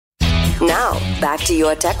Now, back to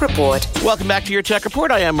your Tech Report. Welcome back to your Tech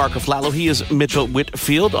Report. I am Marco Flallow. He is Mitchell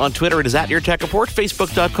Whitfield. On Twitter, it is at Your Tech Report,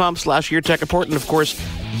 Facebook.com/Your Tech Report, and of course,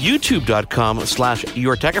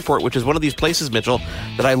 YouTube.com/Your Tech Report, which is one of these places, Mitchell,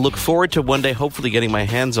 that I look forward to one day hopefully getting my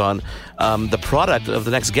hands on the product of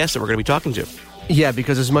the next guest that we're going to be talking to. Yeah,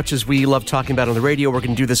 because as much as we love talking about on the radio, we're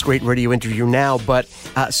going to do this great radio interview now, but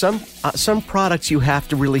some products you have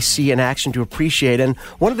to really see in action to appreciate. And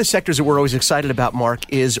one of the sectors that we're always excited about, Mark,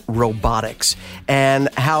 is robotics and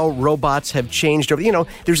how robots have changed over. You know,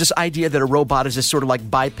 there's this idea that a robot is this sort of like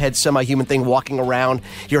biped, semi-human thing walking around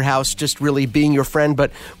your house, just really being your friend.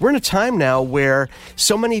 But we're in a time now where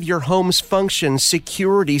so many of your home's functions,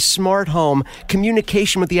 security, smart home,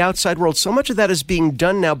 communication with the outside world, so much of that is being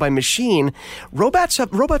done now by machine. Robots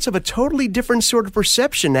have a totally different sort of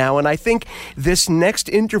perception now, and I think this next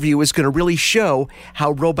interview is going to really show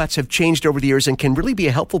how robots have changed over the years and can really be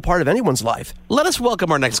a helpful part of anyone's life. Let us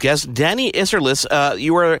welcome our next guest, Danny Isserlis.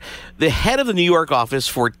 You are the head of the New York office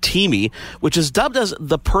for Temi, which is dubbed as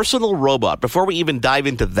the personal robot. Before we even dive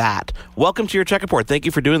into that, welcome to your Tech Report. Thank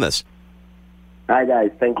you for doing this. Hi, guys.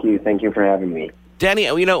 Thank you. Thank you for having me. Danny,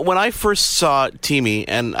 you know, when I first saw Temi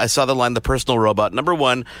and I saw the line, the personal robot, number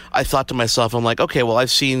one, I thought to myself, I'm like, okay, well,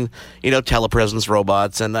 I've seen, telepresence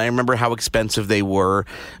robots, and I remember how expensive they were.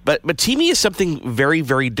 But Temi is something very,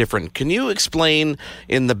 very different. Can you explain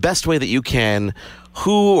in the best way that you can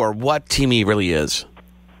who or what Temi really is?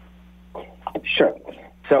 Sure.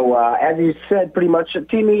 So, as you said, pretty much,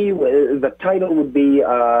 Temi, the title would be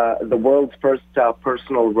the world's first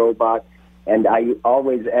personal robot. And I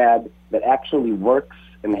always add that actually works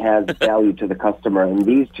and has value to the customer. And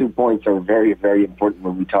these 2 points are very, very important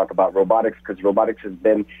when we talk about robotics, because robotics has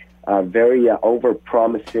been a very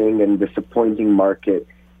over-promising and disappointing market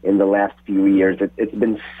in the last few years. It's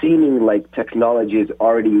been seeming like technology is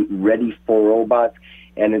already ready for robots,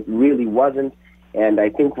 and it really wasn't. And I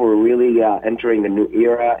think we're really entering a new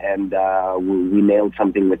era, and we nailed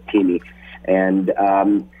something with Temi. And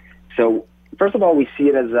so, first of all, we see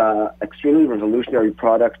it as an extremely revolutionary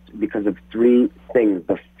product because of three things.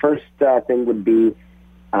 The first thing would be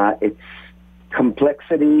its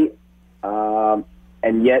complexity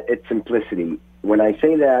and yet its simplicity. When I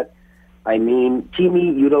say that, I mean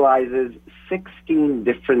Temi utilizes 16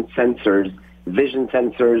 different sensors, vision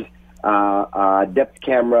sensors, depth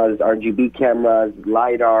cameras, RGB cameras,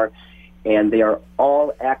 LiDAR, and they are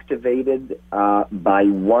all activated by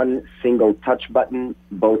one single touch button.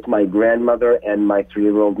 Both my grandmother and my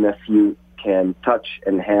 3-year-old nephew can touch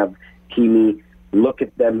and have Temi look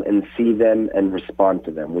at them and see them and respond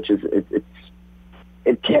to them, which is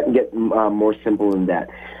it can't get more simple than that.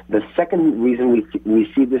 The second reason we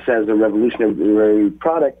see this as a revolutionary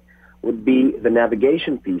product would be the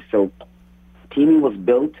navigation piece. So Temi was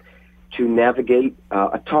built to navigate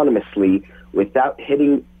autonomously without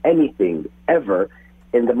hitting anything ever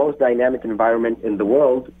in the most dynamic environment in the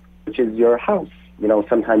world, which is your house. You know,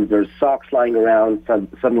 sometimes there's socks lying around,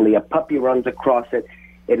 suddenly a puppy runs across it.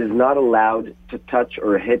 It is not allowed to touch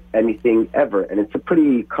or hit anything ever, and it's a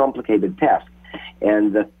pretty complicated task.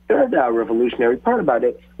 And the third revolutionary part about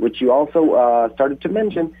it, which you also started to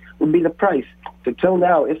mention, would be the price. So till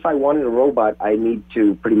now, if I wanted a robot, I need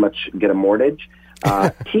to pretty much get a mortgage.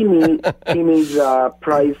 Temi's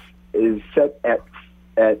price is set at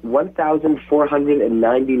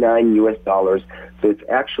 $1,499 US. So it's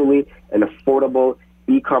actually an affordable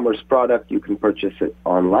e-commerce product. You can purchase it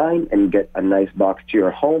online and get a nice box to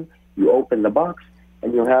your home. You open the box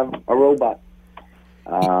and you have a robot.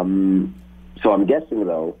 So I'm guessing,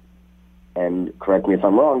 though, and correct me if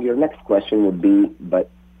I'm wrong, your next question would be,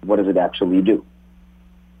 but what does it actually do?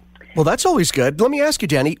 Well, that's always good. Let me ask you,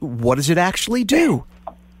 Danny, what does it actually do?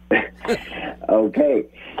 Okay.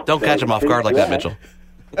 Don't catch him off guard like that, Mitchell.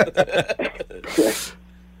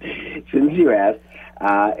 Since you asked,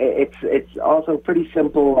 it's also pretty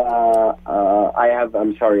simple. I have a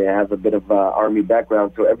bit of Army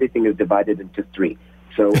background, so everything is divided into three.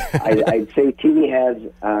 So I'd say Temi has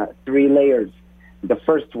 3 layers. The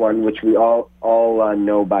first one, which we all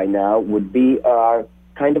know by now, would be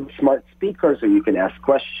kind of a smart speaker, so you can ask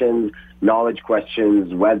questions, knowledge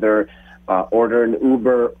questions, weather, order an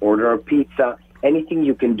Uber, order a pizza, anything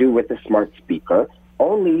you can do with a smart speaker.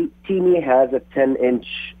 Only Temi has a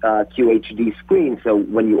 10-inch QHD screen, so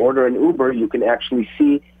when you order an Uber, you can actually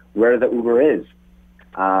see where the Uber is.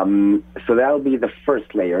 So that'll be the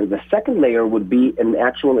first layer. The second layer would be an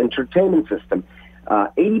actual entertainment system.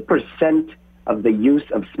 80% of the use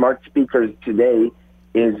of smart speakers today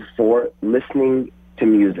is for listening to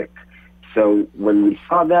music. So when we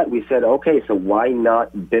saw that, we said, okay, so why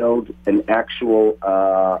not build an actual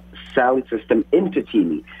sound system into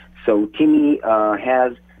Temi? So Temi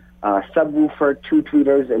has a subwoofer, 2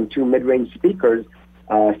 tweeters, and 2 mid-range speakers,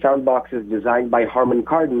 sound boxes designed by Harman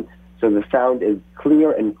Kardon, so the sound is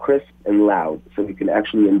clear and crisp and loud, so you can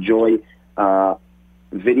actually enjoy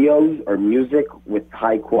videos or music with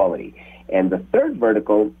high quality. And the third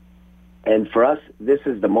vertical, and for us, this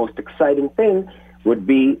is the most exciting thing, would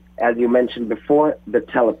be, as you mentioned before, the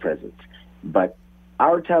telepresence. But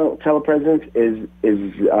our telepresence is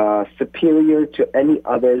superior to any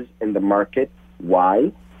others in the market.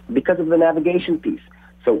 Why? Because of the navigation piece.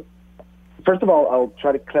 So, first of all, I'll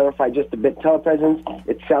try to clarify just a bit. Telepresence,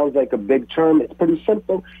 it sounds like a big term. It's pretty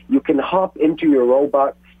simple. You can hop into your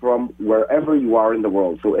robot from wherever you are in the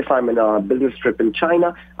world. So if I'm in a business trip in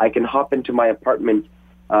China, I can hop into my apartment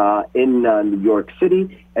in New York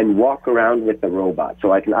City and walk around with the robot.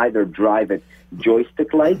 So I can either drive it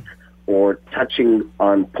joystick-like or touching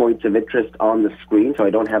on points of interest on the screen, so I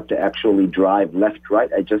don't have to actually drive left, right.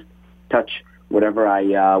 I just touch whatever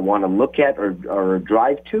I want to look at or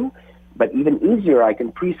drive to. But even easier, I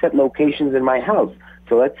can preset locations in my house.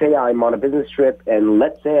 So let's say I'm on a business trip, and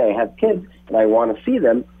let's say I have kids and I want to see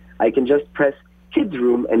them. I can just press kids'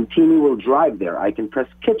 room, and Temi will drive there. I can press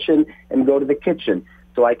kitchen and go to the kitchen.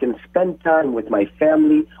 So I can spend time with my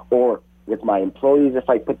family or with my employees if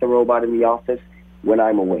I put the robot in the office when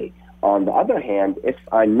I'm away. On the other hand, if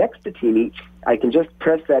I'm next to Temi, I can just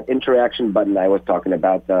press that interaction button I was talking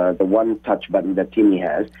about, the one-touch button that Temi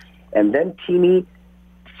has, and then Temi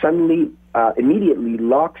suddenly, immediately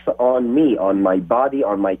locks on me, on my body,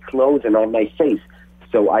 on my clothes, and on my face.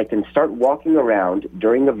 So I can start walking around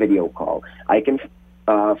during a video call. I can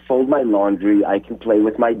fold my laundry. I can play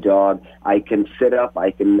with my dog. I can sit up. I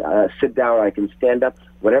can sit down. I can stand up.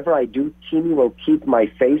 Whatever I do, Temi will keep my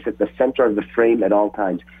face at the center of the frame at all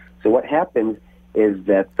times. So what happens is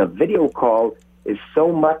that the video call is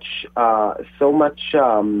so much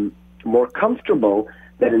more comfortable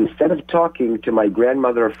that instead of talking to my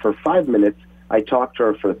grandmother for 5 minutes, I talk to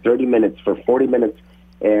her for 30 minutes, for 40 minutes,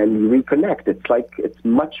 and we reconnect. It's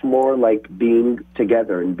much more like being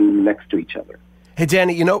together and being next to each other. Hey,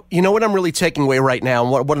 Danny, you know what I'm really taking away right now,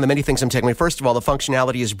 and one of the many things I'm taking away, first of all, the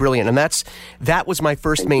functionality is brilliant, and that was my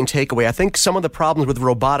first main takeaway. I think some of the problems with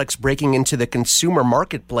robotics breaking into the consumer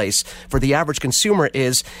marketplace for the average consumer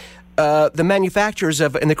is the manufacturers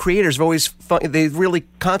and the creators have always they've really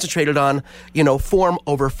concentrated on form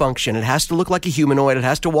over function. It has to look like a humanoid. It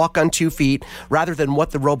has to walk on 2 feet rather than what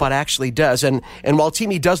the robot actually does. And while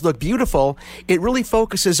Temi does look beautiful, it really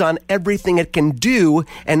focuses on everything it can do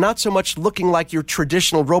and not so much looking like your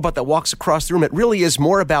traditional robot that walks across the room. It really is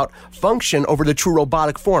more about function over the true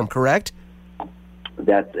robotic form. Correct?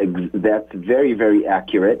 That's very, very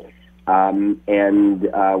accurate. And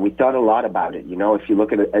we thought a lot about it. If you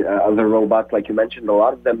look at other robots, like you mentioned, a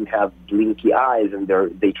lot of them have blinky eyes, and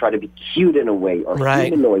they try to be cute in a way, or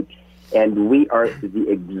humanoid. And we are the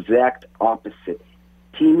exact opposite.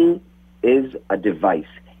 Temi is a device.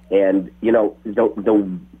 And,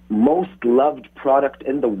 the most loved product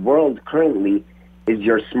in the world currently is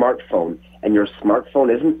your smartphone. And your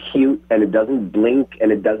smartphone isn't cute, and it doesn't blink,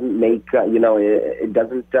 and it doesn't make, it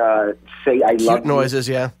doesn't say I love you. Cute noises,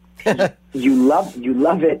 yeah. You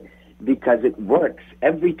love it because it works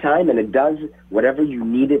every time, and it does whatever you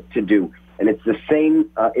need it to do. And it's the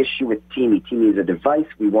same issue with Temi. Temi is a device.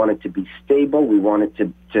 We want it to be stable. We want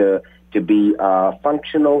it to be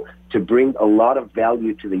functional, to bring a lot of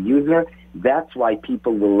value to the user. That's why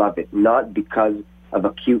people will love it, not because of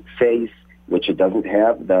a cute face, which it doesn't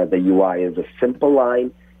have. The UI is a simple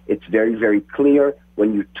line. It's very, very clear.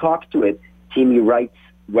 When you talk to it, Temi writes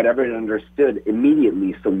whatever it understood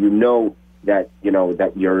immediately, so that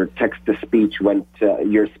that your text-to-speech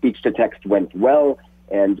your speech-to-text went well,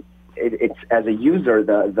 and it's as a user,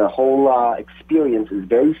 the whole experience is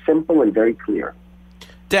very simple and very clear.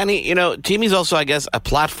 Danny, Temi's also, I guess, a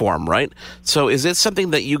platform, right? So is it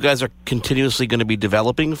something that you guys are continuously going to be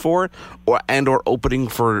developing for, or opening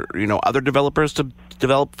for other developers to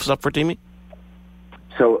develop stuff for Temi?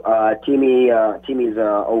 So Temi is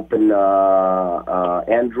open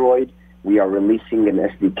Android. We are releasing an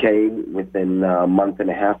SDK within a month and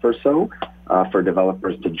a half or so for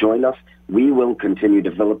developers to join us. We will continue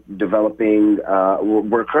developing.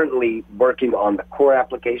 We're currently working on the core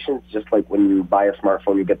applications. Just like when you buy a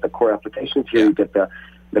smartphone, you get the core applications. Here you get the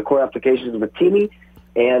core applications with Temi.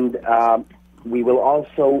 And we will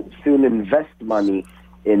also soon invest money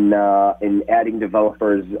in adding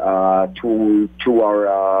developers to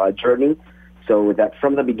our journey, so that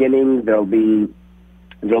from the beginning there'll be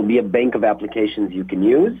a bank of applications you can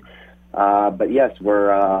use. But yes,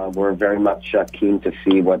 we're very much keen to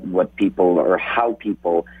see what people or how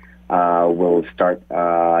people will start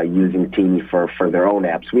using Temi for their own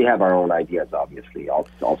apps. We have our own ideas, obviously, all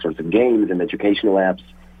sorts of games and educational apps.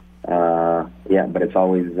 But it's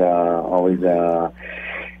always a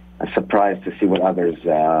surprise to see what others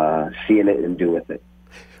see in it and do with it.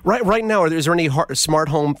 Right now, is there any smart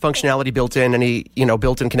home functionality built in? Any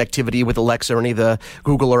built-in connectivity with Alexa or any of the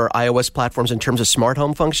Google or iOS platforms in terms of smart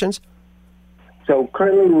home functions? So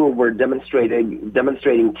currently, we're demonstrating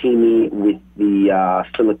Temi with the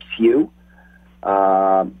Philips Hue.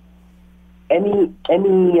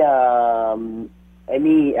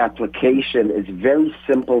 Any application is very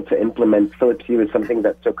simple to implement. Philips Hue is something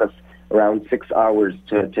that took us around 6 hours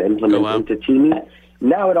to implement into Temi.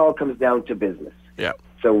 Now it all comes down to business. Yeah.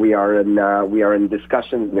 So we are in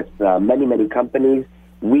discussions with many companies.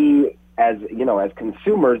 We, as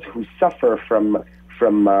consumers who suffer from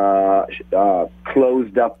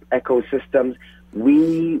closed up ecosystems,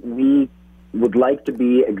 we would like to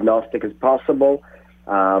be agnostic as possible.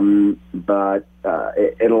 But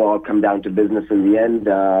it'll all come down to business in the end.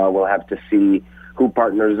 We'll have to see who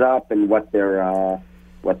partners up and what their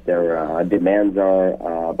demands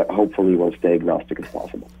are. But hopefully, we'll stay agnostic as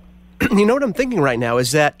possible. You know what I'm thinking right now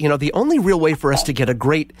is that, the only real way for us to get a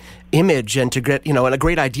great image and to get, and a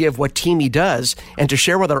great idea of what Temi does and to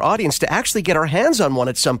share with our audience, to actually get our hands on one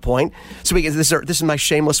at some point. So this is my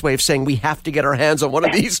shameless way of saying we have to get our hands on one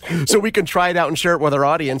of these so we can try it out and share it with our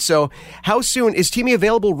audience. So how soon is Temi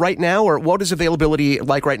available right now, or what is availability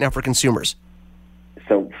like right now for consumers?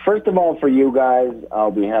 So first of all, for you guys, I'll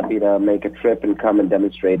be happy to make a trip and come and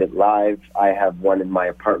demonstrate it live. I have one in my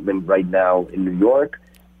apartment right now in New York.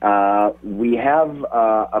 We have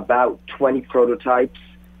about 20 prototypes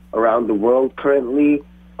around the world currently,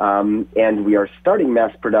 and we are starting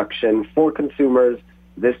mass production for consumers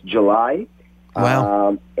this July.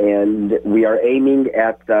 Wow! And we are aiming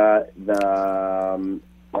at the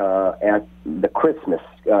Christmas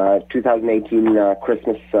 2018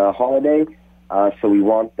 Christmas holiday. So we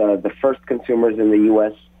want the first consumers in the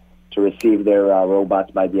U.S. to receive their robots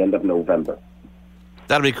by the end of November.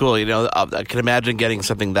 That'd be cool. I can imagine getting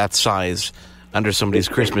something that size under somebody's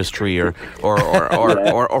Christmas tree or for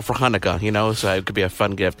Hanukkah, so it could be a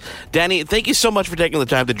fun gift. Danny, thank you so much for taking the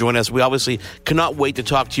time to join us. We obviously cannot wait to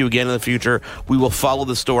talk to you again in the future. We will follow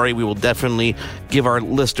the story. We will definitely give our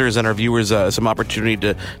listeners and our viewers some opportunity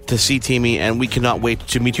to see Temi, and we cannot wait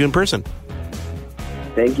to meet you in person.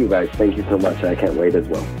 Thank you, guys. Thank you so much. I can't wait as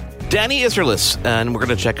well. Danny Isserlis, and we're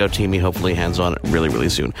going to check out Temi, hopefully hands-on really, really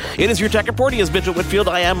soon. It is Your Tech Report. He is Mitchell Whitfield.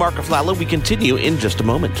 I am Mark Aflalo. We continue in just a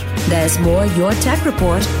moment. There's more Your Tech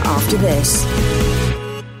Report after this.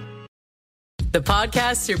 The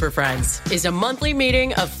Podcast Super Friends is a monthly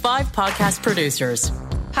meeting of 5 podcast producers.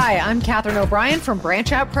 Hi, I'm Katherine O'Brien from Branch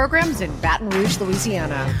Out Programs in Baton Rouge,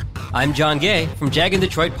 Louisiana. I'm John Gay from Jag and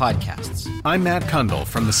Detroit Podcasts. I'm Matt Kundle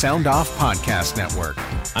from the Sound Off Podcast Network.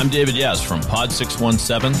 I'm David Yaz from Pod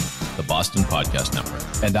 617, the Boston Podcast Network.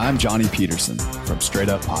 And I'm Johnny Peterson from Straight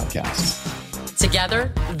Up Podcasts.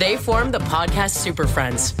 Together, they form the Podcast Super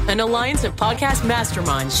Friends, an alliance of podcast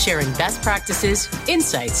masterminds sharing best practices,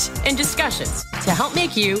 insights, and discussions to help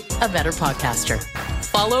make you a better podcaster.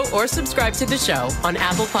 Follow or subscribe to the show on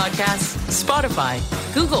Apple Podcasts, Spotify,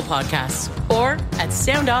 Google Podcasts, or at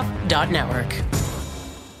soundoff.network.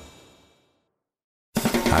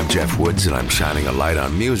 I'm Jeff Woods, and I'm shining a light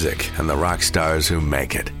on music and the rock stars who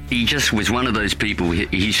make it. He just was one of those people.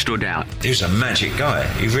 He stood out. He was a magic guy.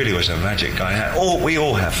 He really was a magic guy. We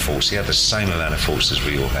all have faults. He had the same amount of faults as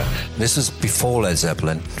we all had. This was before Led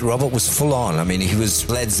Zeppelin. Robert was full on. I mean, he was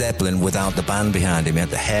Led Zeppelin without the band behind him. He had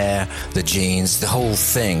the hair, the jeans, the whole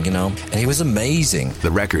thing, and he was amazing.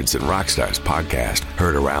 The Records and Rockstars podcast,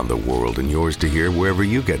 heard around the world and yours to hear wherever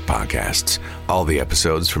you get podcasts. All the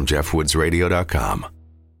episodes from JeffWoodsRadio.com.